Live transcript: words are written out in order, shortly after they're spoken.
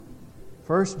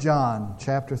1 John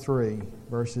chapter 3,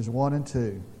 verses 1 and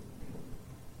 2,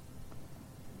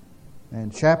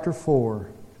 and chapter 4,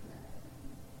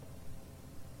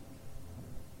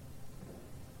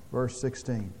 verse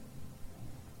 16.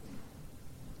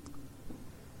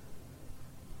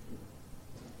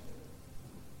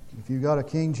 If you've got a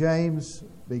King James,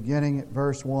 beginning at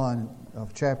verse 1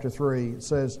 of chapter 3, it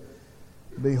says,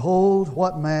 "Behold,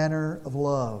 what manner of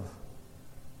love!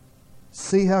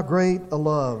 See how great a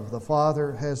love the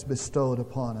Father has bestowed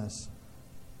upon us,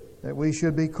 that we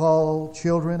should be called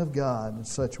children of God, and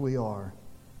such we are.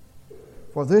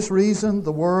 For this reason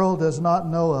the world does not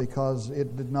know us, because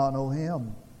it did not know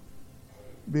Him.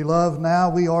 Beloved, now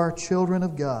we are children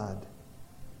of God,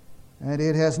 and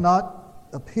it has not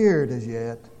appeared as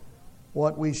yet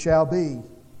what we shall be.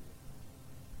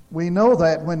 We know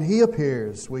that when He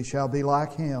appears, we shall be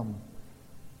like Him,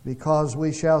 because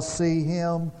we shall see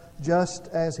Him just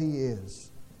as He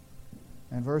is."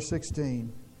 And verse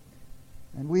 16,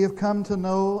 "And we have come to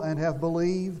know and have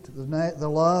believed the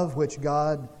love which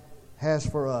God has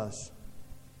for us.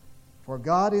 For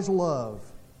God is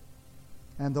love,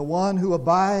 and the one who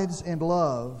abides in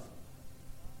love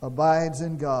abides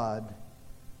in God,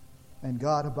 and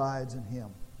God abides in him."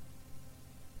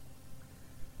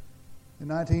 In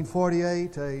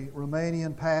 1948, a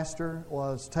Romanian pastor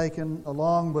was taken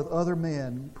along with other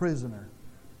men prisoner.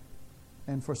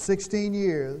 And for 16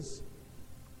 years,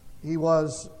 he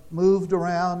was moved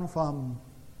around from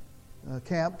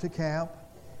camp to camp,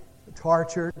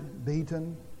 tortured,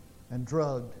 beaten, and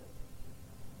drugged.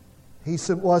 He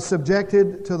was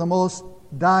subjected to the most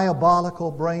diabolical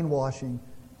brainwashing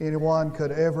anyone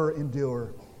could ever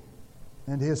endure.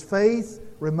 And his faith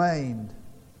remained.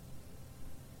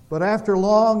 But after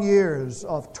long years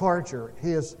of torture,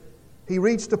 he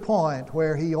reached a point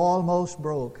where he almost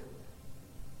broke.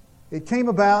 It came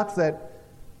about that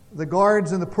the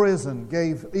guards in the prison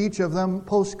gave each of them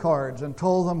postcards and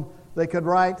told them they could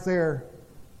write their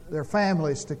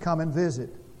families to come and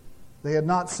visit. They had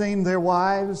not seen their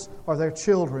wives or their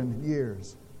children in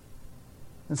years.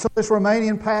 And so this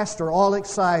Romanian pastor, all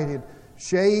excited,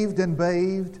 shaved and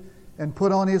bathed and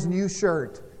put on his new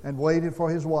shirt and waited for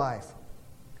his wife.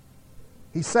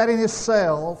 He sat in his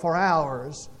cell for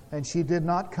hours, and she did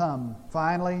not come.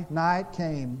 Finally, night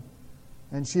came,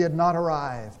 and she had not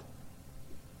arrived.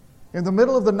 In the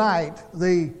middle of the night,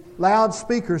 the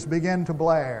loudspeakers began to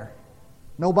blare.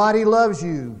 "Nobody loves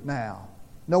you now.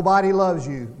 Nobody loves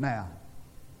you now."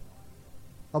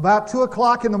 About 2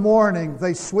 o'clock in the morning,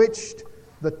 they switched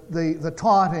the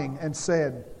taunting and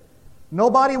said,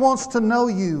 "Nobody wants to know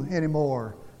you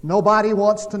anymore. Nobody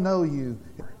wants to know you."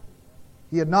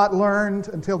 He had not learned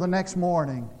until the next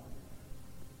morning,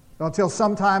 until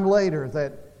sometime later,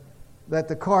 that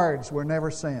the cards were never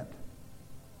sent.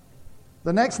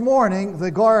 The next morning,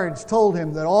 the guards told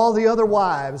him that all the other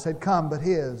wives had come but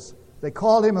his. They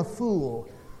called him a fool.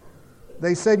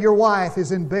 They said, "Your wife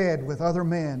is in bed with other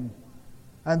men."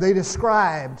 And they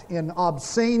described in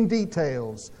obscene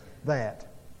details that.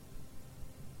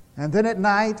 And then at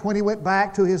night, when he went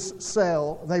back to his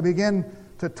cell, they began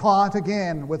to taunt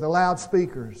again with the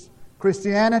loudspeakers.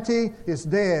 "Christianity is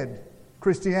dead.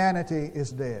 Christianity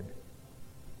is dead."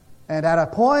 And at a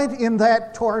point in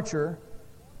that torture,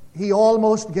 he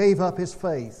almost gave up his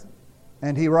faith.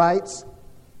 And he writes,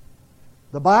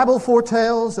 "The Bible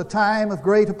foretells a time of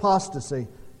great apostasy,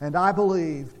 and I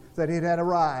believed that it had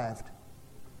arrived.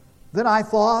 Then I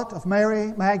thought of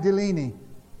Mary Magdalene,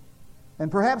 and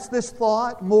perhaps this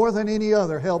thought, more than any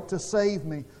other, helped to save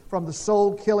me from the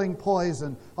soul-killing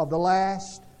poison of the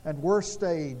last and worst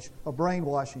stage of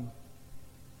brainwashing.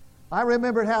 I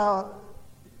remembered how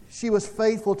she was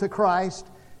faithful to Christ,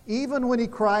 even when He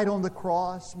cried on the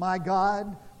cross, 'My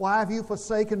God, why have you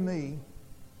forsaken me?'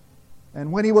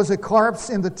 And when He was a corpse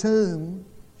in the tomb,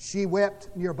 she wept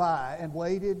nearby and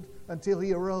waited until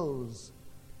He arose.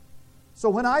 So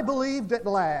when I believed at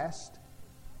last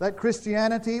that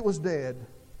Christianity was dead,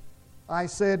 I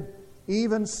said,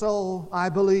 'Even so I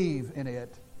believe in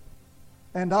it,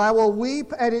 and I will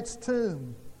weep at its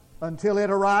tomb until it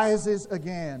arises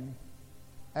again,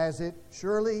 as it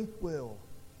surely will.'"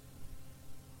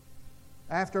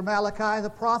 After Malachi the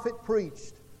prophet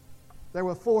preached, there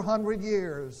were 400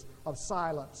 years of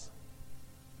silence.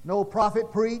 No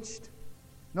prophet preached,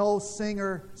 no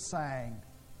singer sang.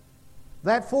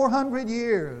 That 400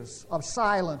 years of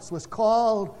silence was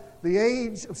called the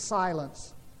Age of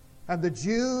Silence, and the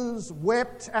Jews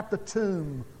wept at the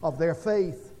tomb of their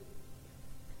faith.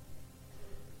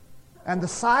 And the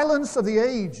silence of the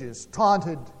ages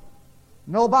taunted,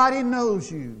 "Nobody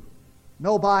knows you.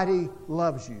 Nobody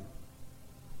loves you."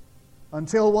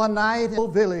 Until one night in a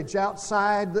village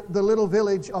outside the little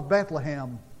village of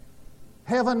Bethlehem,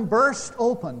 heaven burst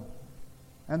open,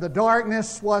 and the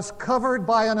darkness was covered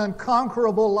by an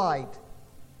unconquerable light.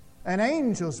 And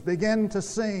angels began to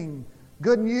sing,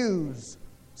 "Good news,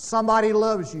 somebody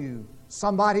loves you,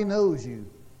 somebody knows you."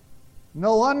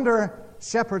 No wonder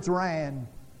shepherds ran.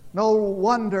 No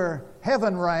wonder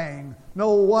heaven rang.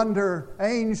 No wonder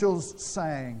angels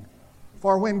sang.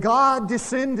 For when God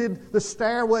descended the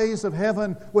stairways of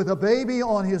heaven with a baby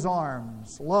on His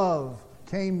arms, love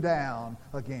came down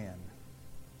again.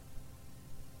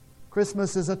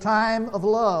 Christmas is a time of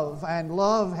love, and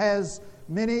love has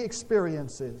many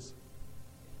experiences.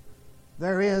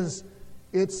 There is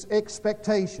its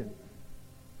expectation.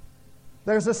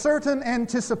 There's a certain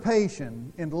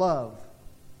anticipation in love.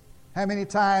 How many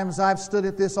times I've stood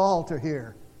at this altar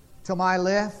here. To my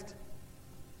left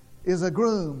is a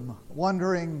groom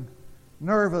wondering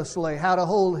nervously how to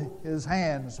hold his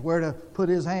hands, where to put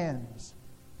his hands.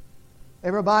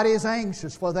 Everybody is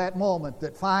anxious for that moment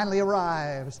that finally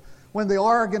arrives when the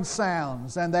organ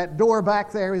sounds and that door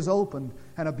back there is opened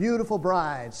and a beautiful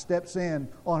bride steps in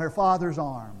on her father's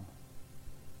arm.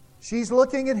 She's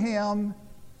looking at him,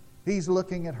 he's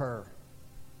looking at her.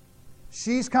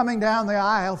 She's coming down the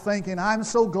aisle thinking, "I'm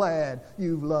so glad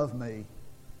you've loved me."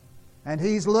 And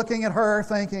he's looking at her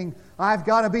thinking, "I've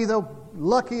got to be the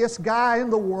luckiest guy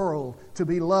in the world to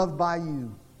be loved by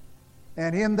you."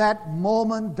 And in that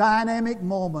moment, dynamic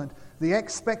moment, the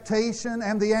expectation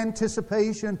and the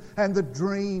anticipation and the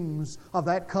dreams of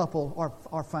that couple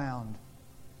are found.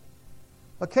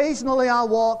 Occasionally I'll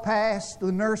walk past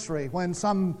the nursery when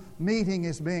some meeting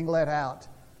is being let out,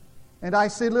 and I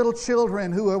see little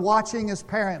children who are watching as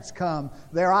parents come,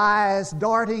 their eyes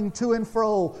darting to and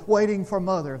fro, waiting for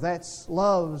mother. That's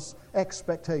love's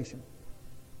expectation.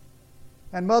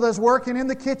 And mother's working in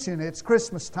the kitchen. It's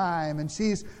Christmas time, and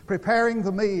she's preparing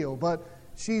the meal, but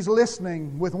she's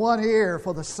listening with one ear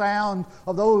for the sound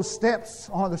of those steps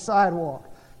on the sidewalk.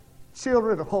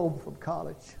 Children are home from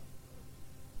college.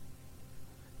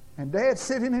 And Dad's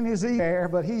sitting in his chair,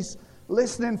 but he's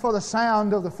listening for the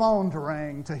sound of the phone to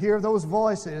ring, to hear those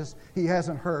voices he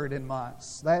hasn't heard in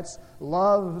months. That's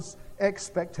love's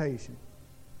expectation.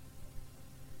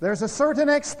 There's a certain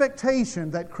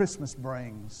expectation that Christmas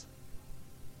brings.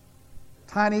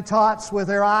 Tiny tots with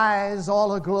their eyes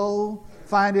all aglow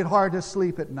find it hard to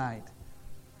sleep at night.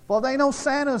 For they know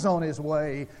Santa's on his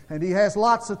way, and he has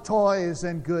lots of toys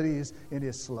and goodies in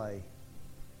his sleigh.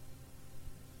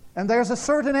 And there's a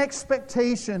certain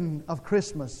expectation of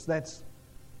Christmas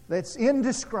that's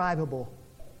indescribable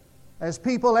as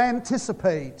people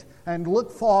anticipate and look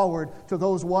forward to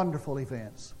those wonderful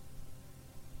events.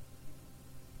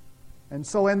 And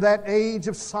so in that age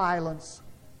of silence,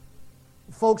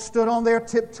 folks stood on their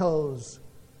tiptoes.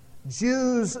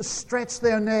 Jews stretched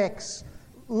their necks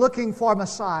looking for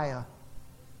Messiah.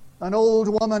 An old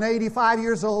woman, 85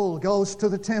 years old, goes to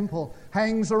the temple,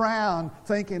 hangs around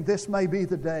thinking this may be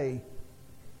the day.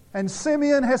 And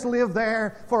Simeon has lived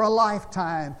there for a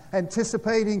lifetime,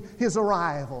 anticipating his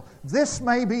arrival. This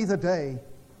may be the day.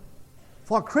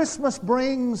 For Christmas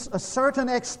brings a certain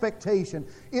expectation.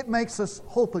 It makes us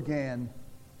hope again.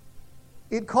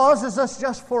 It causes us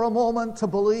just for a moment to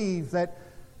believe that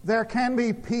there can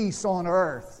be peace on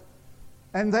earth,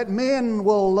 and that men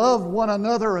will love one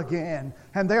another again,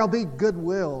 and there'll be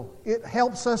goodwill. It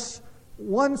helps us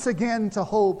once again to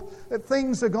hope that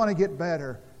things are going to get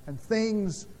better, and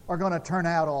things are going to turn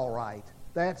out all right.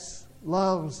 That's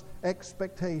love's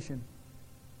expectation.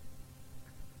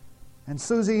 And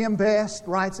Susie M. Best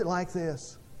writes it like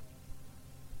this: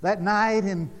 "That night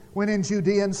when in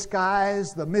Judean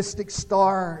skies the mystic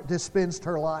star dispensed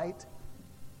her light,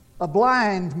 a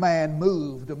blind man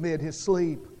moved amid his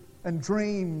sleep and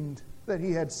dreamed that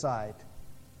he had sight.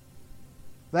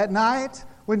 That night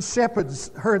when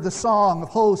shepherds heard the song of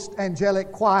host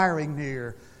angelic choiring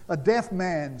near, a deaf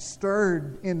man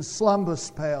stirred in slumber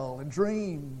spell and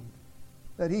dreamed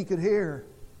that he could hear.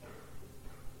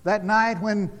 That night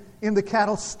when in the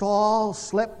cattle stall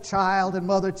slept child and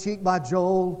mother cheek by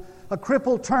jowl, a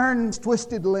cripple turned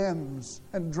twisted limbs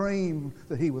and dreamed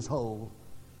that he was whole.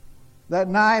 That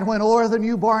night when o'er the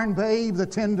newborn babe the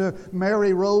tender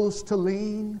Mary rose to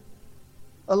lean,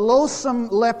 a loathsome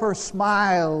leper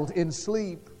smiled in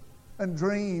sleep and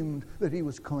dreamed that he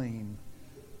was clean.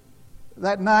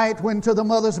 That night when to the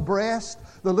mother's breast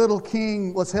the little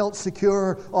king was held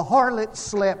secure, a harlot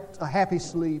slept a happy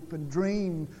sleep and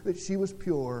dreamed that she was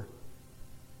pure.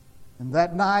 And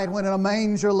that night when in a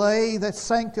manger lay that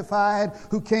sanctified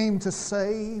who came to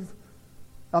save,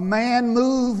 A man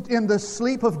moved in the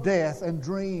sleep of death and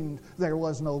dreamed there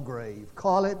was no grave.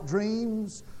 Call it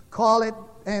dreams, call it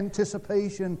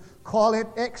anticipation, call it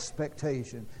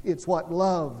expectation. It's what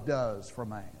love does for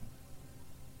man.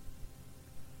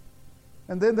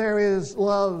 And then there is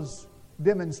love's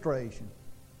demonstration.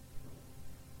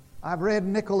 I've read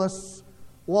Nicholas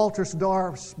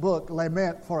Waltersdorf's book,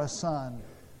 Lament for a Son.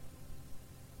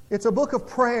 It's a book of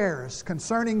prayers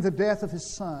concerning the death of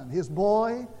his son. His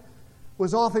boy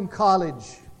was off in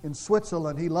college in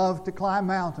Switzerland. He loved to climb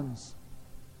mountains.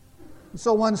 And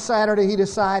so one Saturday he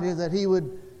decided that he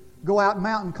would go out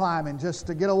mountain climbing just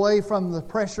to get away from the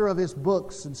pressure of his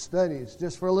books and studies,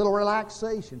 just for a little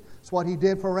relaxation. It's what he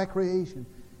did for recreation.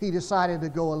 He decided to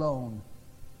go alone.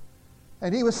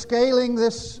 And he was scaling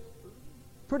this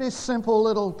pretty simple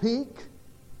little peak,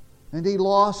 and he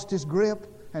lost his grip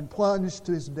and plunged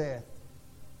to his death.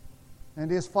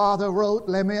 And his father wrote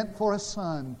Lament for a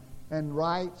Son and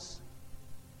writes,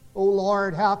 "O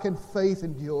Lord, how can faith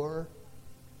endure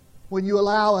when you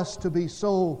allow us to be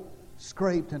so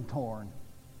scraped and torn?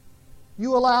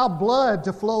 You allow blood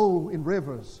to flow in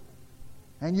rivers,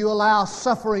 and you allow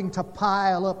suffering to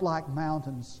pile up like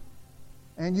mountains,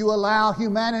 and you allow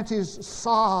humanity's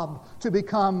sob to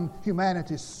become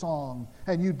humanity's song,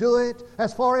 and you do it,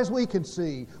 as far as we can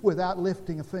see, without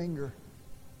lifting a finger.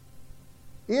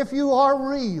 If you are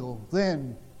real,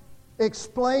 then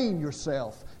explain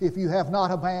yourself if you have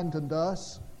not abandoned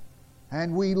us."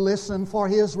 And we listen for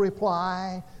his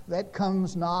reply that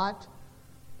comes not.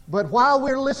 But while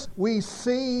we're listening, we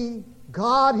see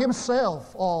God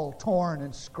himself all torn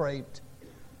and scraped.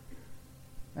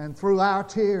 And through our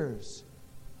tears,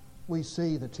 we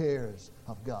see the tears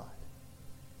of God.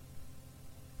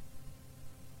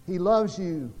 He loves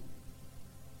you.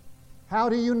 How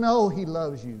do you know he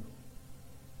loves you?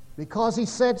 Because he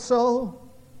said so?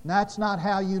 That's not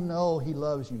how you know he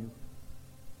loves you.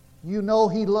 You know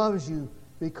he loves you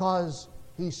because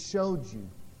he showed you.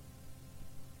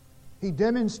 He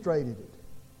demonstrated it.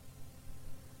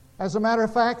 As a matter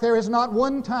of fact, there is not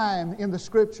one time in the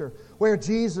Scripture where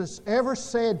Jesus ever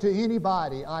said to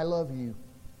anybody, "I love you."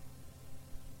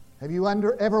 Have you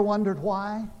ever wondered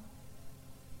why?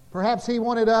 Perhaps he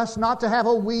wanted us not to have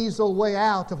a weasel way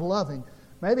out of loving.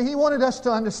 Maybe he wanted us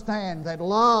to understand that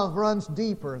love runs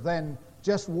deeper than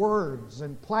just words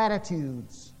and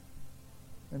platitudes.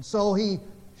 And so he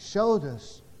showed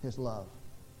us his love.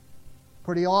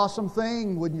 Pretty awesome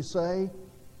thing, wouldn't you say?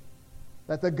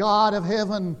 That the God of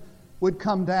heaven would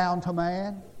come down to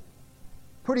man.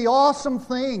 Pretty awesome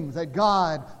thing that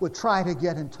God would try to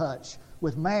get in touch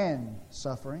with man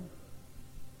suffering.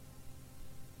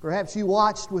 Perhaps you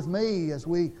watched with me as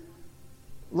we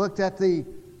looked at the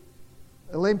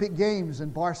Olympic Games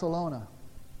in Barcelona.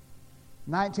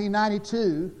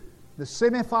 1992, the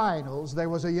semifinals, there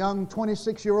was a young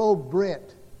 26-year-old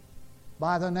Brit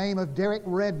by the name of Derek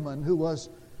Redmond, who was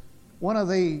one of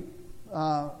the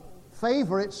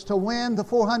favorites to win the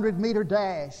 400-meter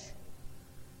dash.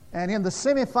 And in the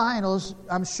semifinals,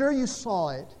 I'm sure you saw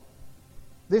it,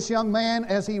 this young man,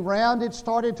 as he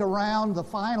started to round the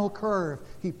final curve,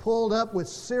 he pulled up with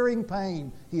searing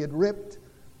pain. He had ripped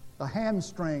a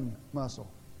hamstring muscle.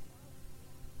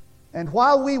 And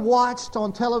while we watched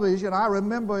on television, I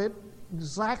remember it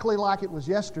exactly like it was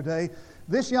yesterday,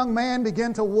 this young man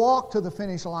began to walk to the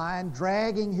finish line,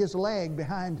 dragging his leg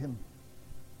behind him.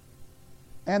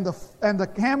 And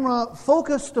the camera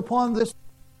focused upon this.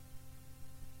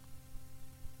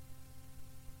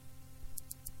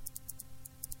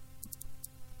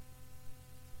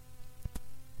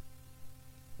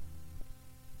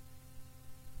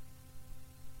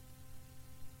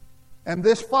 And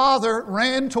this father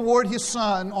ran toward his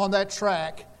son on that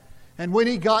track. And when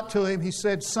he got to him, he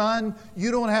said, "Son,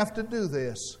 you don't have to do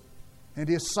this." And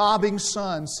his sobbing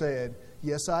son said,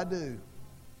 "Yes, I do."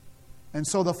 And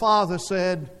so the father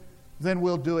said, "Then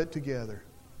we'll do it together."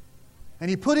 And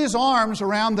he put his arms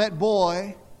around that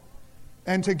boy,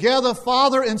 and together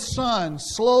father and son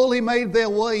slowly made their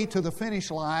way to the finish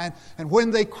line. And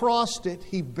when they crossed it,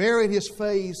 he buried his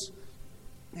face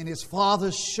in his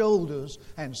father's shoulders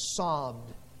and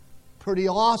sobbed. Pretty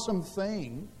awesome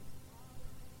thing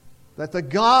that the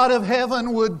God of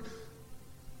heaven would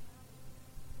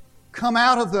come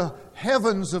out of the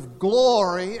heavens of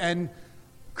glory and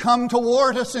come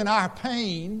toward us in our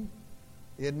pain,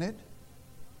 isn't it?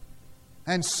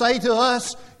 And say to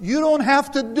us, "You don't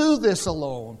have to do this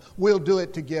alone. We'll do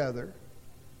it together."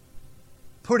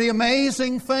 Pretty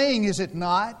amazing thing, is it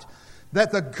not?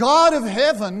 That the God of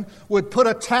heaven would put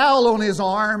a towel on his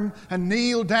arm and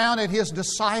kneel down at his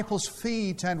disciples'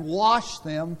 feet and wash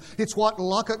them. It's what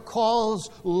Luckett calls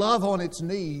love on its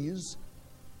knees.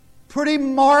 Pretty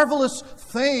marvelous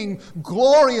thing,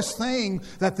 glorious thing,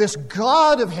 that this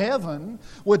God of heaven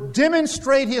would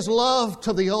demonstrate His love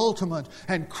to the ultimate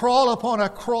and crawl upon a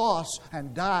cross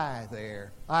and die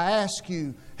there. I ask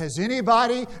you, has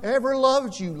anybody ever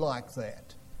loved you like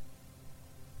that?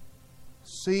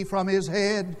 See from His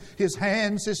head, His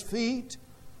hands, His feet,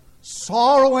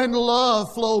 sorrow and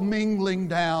love flow mingling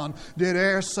down. Did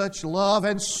e'er such love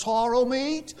and sorrow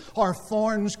meet, or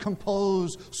thorns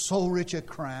compose so rich a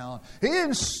crown? He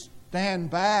didn't stand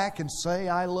back and say,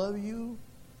 I love you.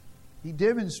 He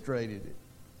demonstrated it.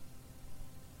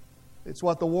 It's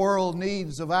what the world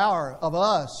needs of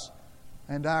us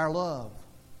and our love.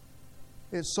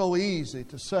 It's so easy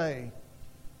to say,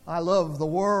 I love the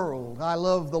world, I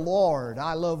love the Lord,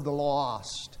 I love the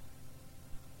lost.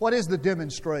 What is the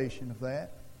demonstration of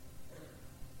that?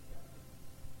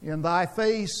 In thy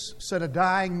face, said a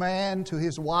dying man to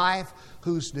his wife,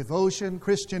 whose devotion,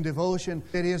 Christian devotion,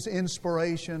 it is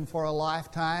inspiration for a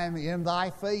lifetime. In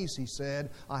thy face, he said,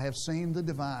 I have seen the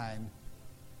divine.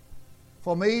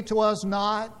 For me, 'twas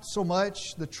not so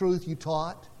much the truth you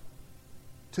taught,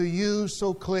 to you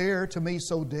so clear, to me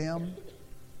so dim.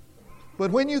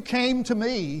 But when you came to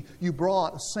me, you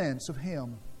brought a sense of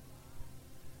Him.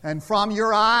 And from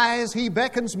your eyes He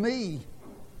beckons me,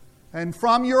 and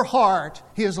from your heart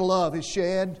His love is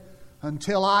shed,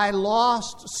 until I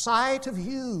lost sight of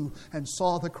you and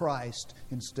saw the Christ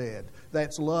instead.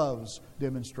 That's love's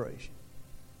demonstration.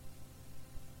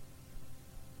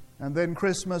 And then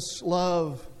Christmas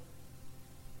love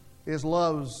is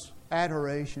love's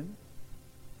adoration.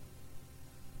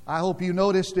 I hope you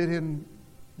noticed it in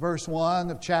verse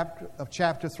 1 of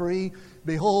chapter 3,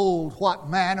 behold, what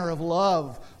manner of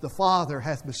love the Father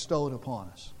hath bestowed upon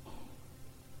us.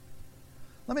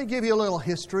 Let me give you a little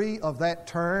history of that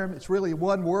term. It's really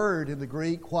one word in the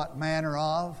Greek, what manner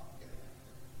of.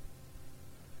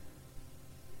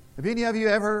 Have any of you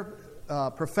ever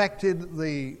perfected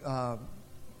the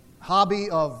hobby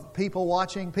of people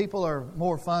watching? People are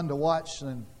more fun to watch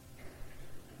than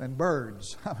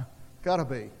birds. Gotta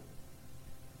be.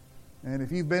 And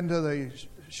if you've been to the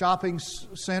shopping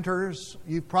centers,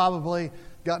 you've probably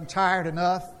gotten tired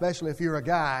enough, especially if you're a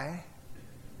guy,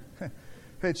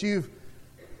 that you've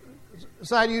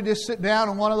decided you just sit down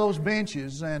on one of those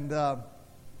benches and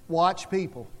watch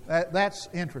people. That's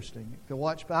interesting to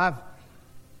watch.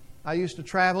 I used to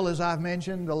travel, as I've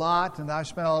mentioned, a lot, and I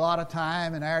spent a lot of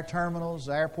time in air terminals,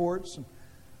 airports,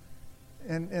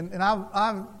 and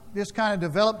I've just kind of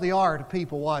developed the art of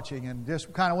people watching, and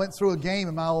just kind of went through a game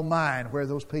in my own mind where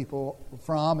those people were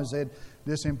from as they'd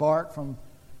disembarked from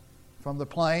the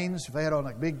planes. If they had on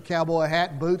a big cowboy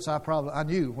hat and boots, I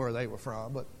knew where they were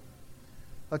from. But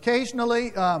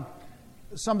occasionally,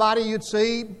 somebody you'd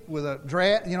see with a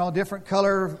dress, different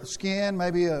color of skin,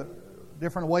 maybe a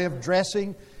different way of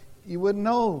dressing, you wouldn't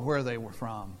know where they were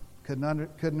from.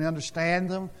 Couldn't understand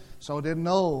them, so didn't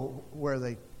know where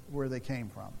they came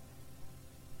from.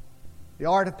 The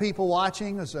art of people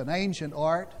watching is an ancient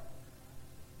art.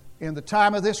 In the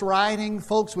time of this writing,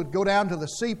 folks would go down to the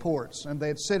seaports and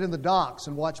they'd sit in the docks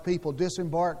and watch people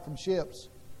disembark from ships.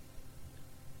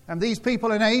 And these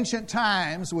people in ancient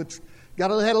times had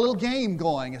a little game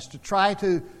going as to try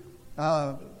to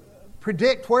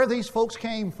predict where these folks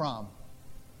came from.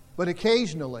 But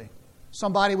occasionally,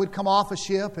 somebody would come off a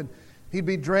ship and he'd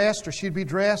be dressed or she'd be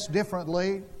dressed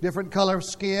differently, different color of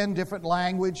skin, different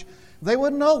language. They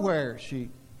wouldn't know where he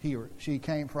or she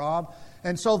came from.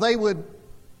 And so they would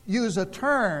use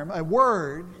a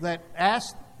word that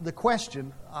asked the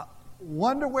question,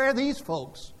 wonder where these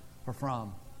folks are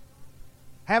from.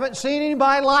 Haven't seen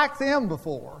anybody like them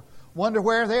before. Wonder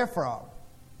where they're from.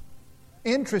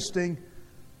 Interesting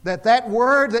that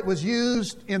word that was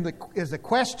used as a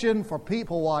question for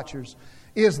people watchers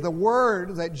is the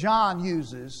word that John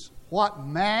uses, what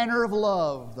manner of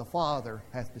love the Father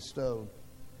hath bestowed.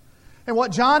 And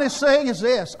what John is saying is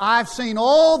this: I've seen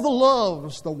all the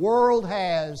loves the world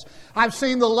has. I've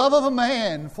seen the love of a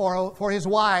man for his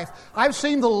wife. I've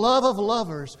seen the love of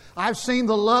lovers. I've seen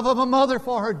the love of a mother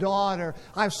for her daughter.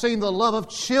 I've seen the love of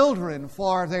children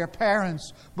for their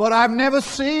parents. But I've never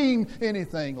seen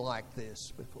anything like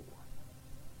this before.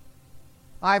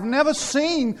 I've never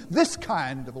seen this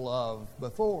kind of love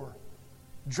before.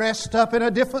 Dressed up in a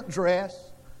different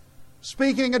dress,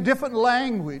 speaking a different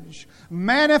language,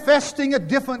 manifesting a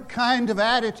different kind of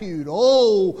attitude.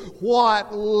 Oh,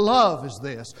 what love is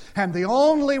this? And the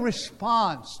only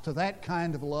response to that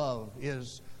kind of love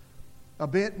is a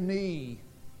bent knee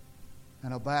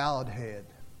and a bowed head.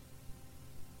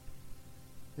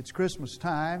 It's Christmas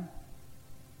time,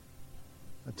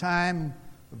 a time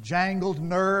of jangled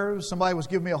nerves. Somebody was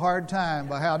giving me a hard time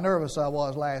by how nervous I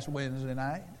was last Wednesday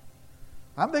night.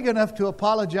 I'm big enough to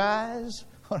apologize.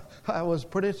 I was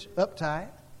pretty uptight.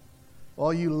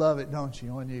 Oh, you love it, don't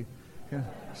you, when you can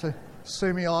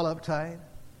see me all uptight?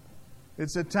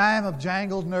 It's a time of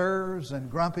jangled nerves and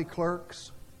grumpy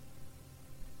clerks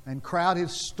and crowded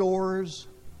stores.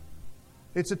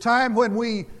 It's a time when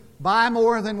we buy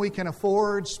more than we can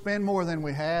afford, spend more than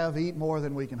we have, eat more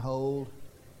than we can hold.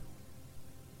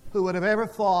 Who would have ever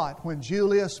thought when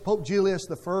Pope Julius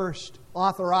I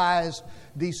authorized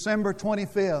December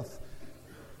 25th,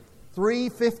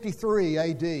 353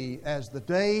 A.D. as the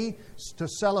day to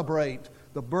celebrate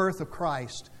the birth of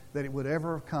Christ, that it would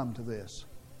ever have come to this?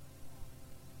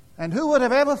 And who would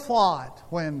have ever thought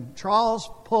when Charles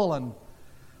Pullen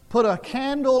put a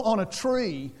candle on a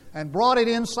tree and brought it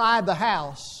inside the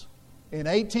house in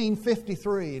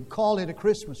 1853 and called it a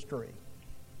Christmas tree,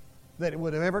 that it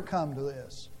would have ever come to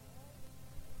this?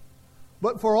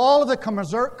 But for all of the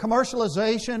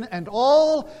commercialization and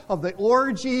all of the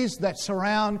orgies that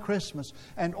surround Christmas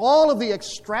and all of the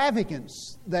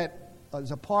extravagance that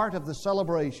is a part of the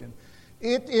celebration,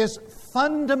 it is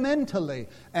fundamentally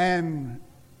and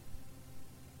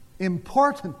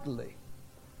importantly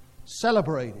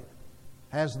celebrated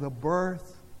as the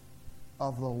birth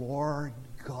of the Lord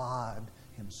God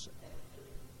Himself.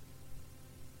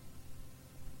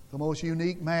 The most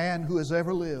unique man who has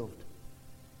ever lived.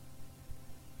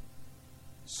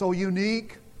 So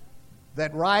unique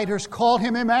that writers called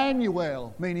Him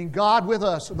Emmanuel, meaning God with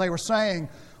us. They were saying,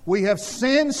 we have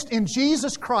sensed in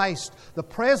Jesus Christ the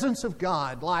presence of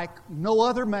God like no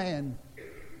other man.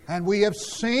 And we have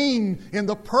seen in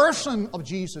the person of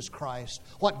Jesus Christ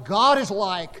what God is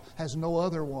like as no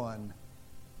other one.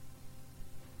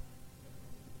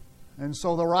 And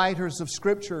so the writers of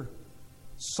Scripture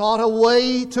sought a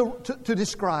way to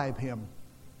describe Him.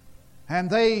 And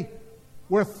they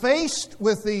were faced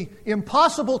with the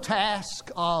impossible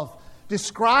task of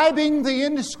describing the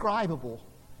indescribable.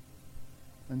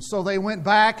 And so they went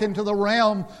back into the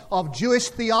realm of Jewish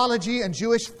theology and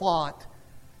Jewish thought.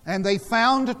 And they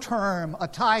found a term, a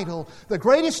title, the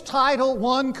greatest title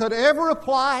one could ever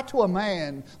apply to a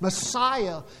man,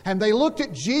 Messiah. And they looked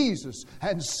at Jesus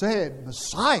and said,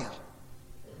 Messiah.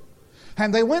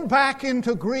 And they went back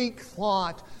into Greek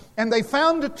thought, and they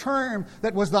found a term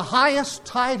that was the highest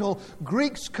title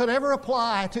Greeks could ever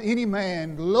apply to any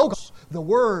man, Logos, the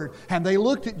Word. And they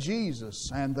looked at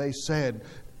Jesus and they said,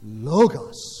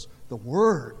 Logos, the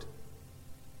Word.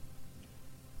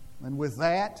 And with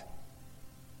that,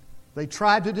 they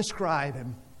tried to describe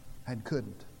Him and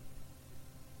couldn't.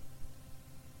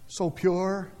 So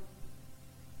pure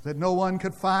that no one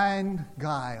could find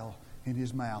guile in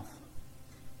His mouth.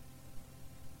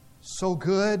 So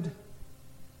good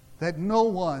that no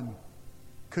one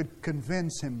could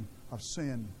convince Him of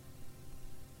sin.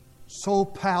 So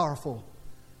powerful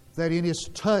that in His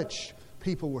touch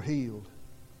people were healed.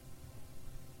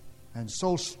 And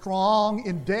so strong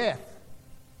in death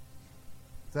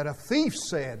that a thief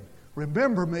said,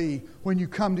 remember me when you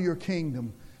come to your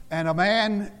kingdom. And a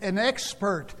man, an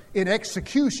expert in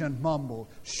execution, mumbled,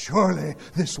 surely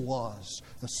this was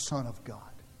the Son of God.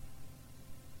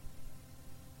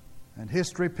 And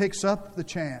history picks up the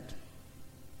chant.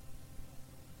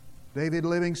 David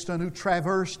Livingstone, who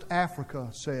traversed Africa,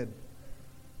 said,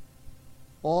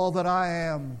 all that I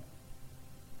am,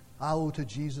 I owe to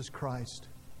Jesus Christ.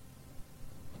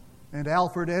 And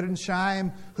Alfred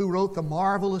Edensheim, who wrote the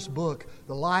marvelous book,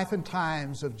 The Life and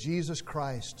Times of Jesus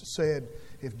Christ, said,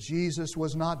 if Jesus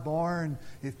was not born,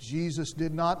 if Jesus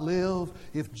did not live,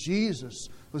 if Jesus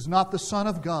was not the Son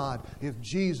of God, if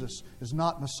Jesus is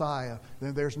not Messiah,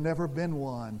 then there's never been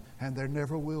one, and there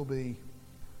never will be.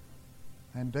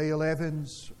 And Dale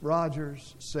Evans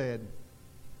Rogers said,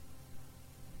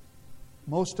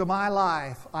 most of my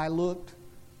life I looked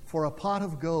for a pot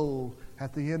of gold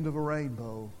at the end of a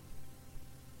rainbow,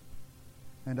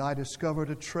 and I discovered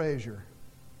a treasure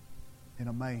in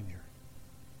a manger.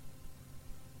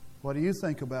 What do you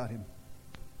think about Him?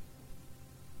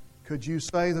 Could you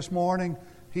say this morning,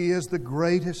 He is the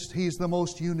greatest, He's the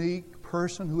most unique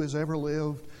person who has ever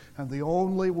lived, and the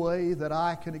only way that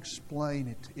I can explain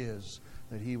it is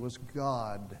that He was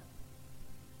God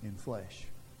in flesh.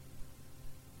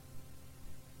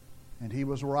 And He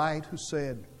was right who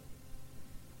said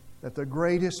that the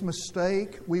greatest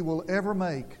mistake we will ever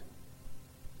make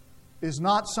is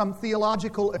not some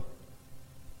theological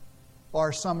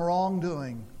or some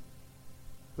wrongdoing.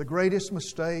 The greatest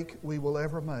mistake we will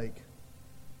ever make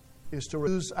is to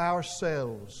refuse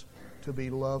ourselves to be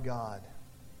loved God.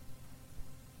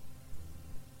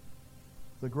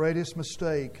 The greatest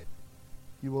mistake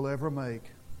you will ever make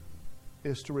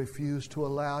is to refuse to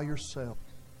allow yourself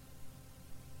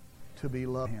to be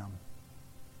loved Him.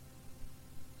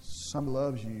 Somebody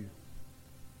loves you.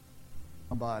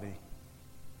 Somebody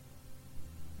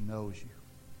knows you.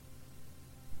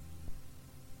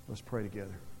 Let's pray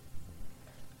together.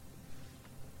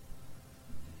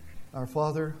 Our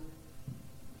Father,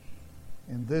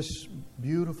 in this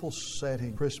beautiful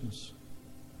setting, Christmas,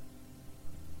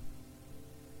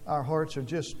 our hearts are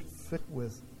just filled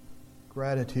with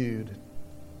gratitude,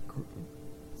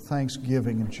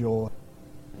 thanksgiving, and joy.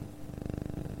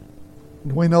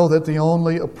 And we know that the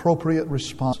only appropriate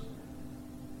response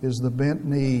is the bent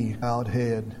knee, bowed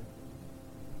head.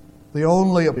 The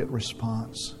only appropriate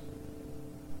response,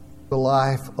 the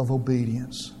life of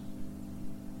obedience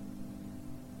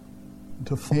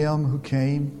to Him who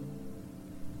came,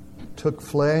 took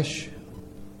flesh,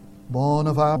 bone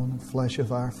of our bone, flesh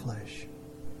of our flesh.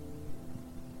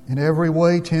 In every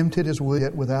way tempted as we,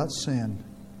 yet without sin,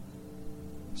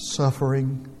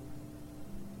 suffering,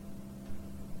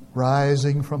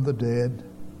 rising from the dead,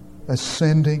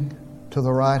 ascending to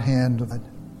the right hand of God,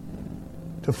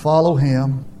 to follow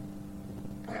Him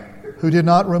who did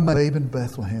not remain a babe in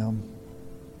Bethlehem,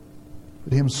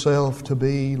 but Himself to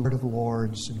be Lord of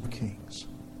lords and kings,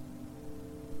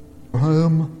 for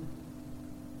whom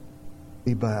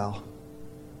we bow,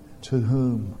 to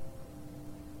whom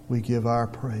we give our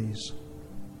praise.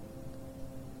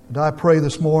 And I pray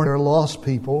this morning, there are lost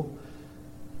people,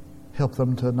 help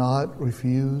them to not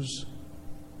refuse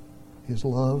His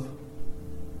love.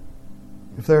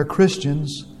 If there are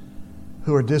Christians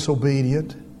who are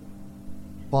disobedient,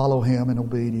 follow Him in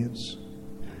obedience.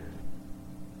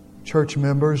 Church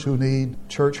members who need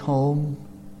church home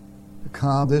to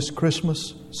come this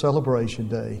Christmas celebration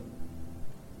day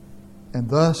and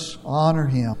thus honor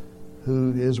Him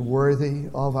who is worthy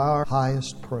of our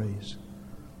highest praise.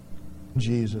 In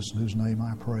Jesus, in whose name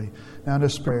I pray. Now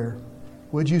this prayer.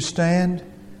 Would you stand?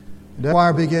 The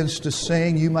choir begins to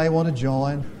sing. You may want to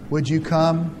join. Would you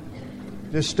come?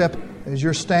 Just step, as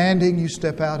you're standing, you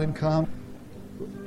step out and come.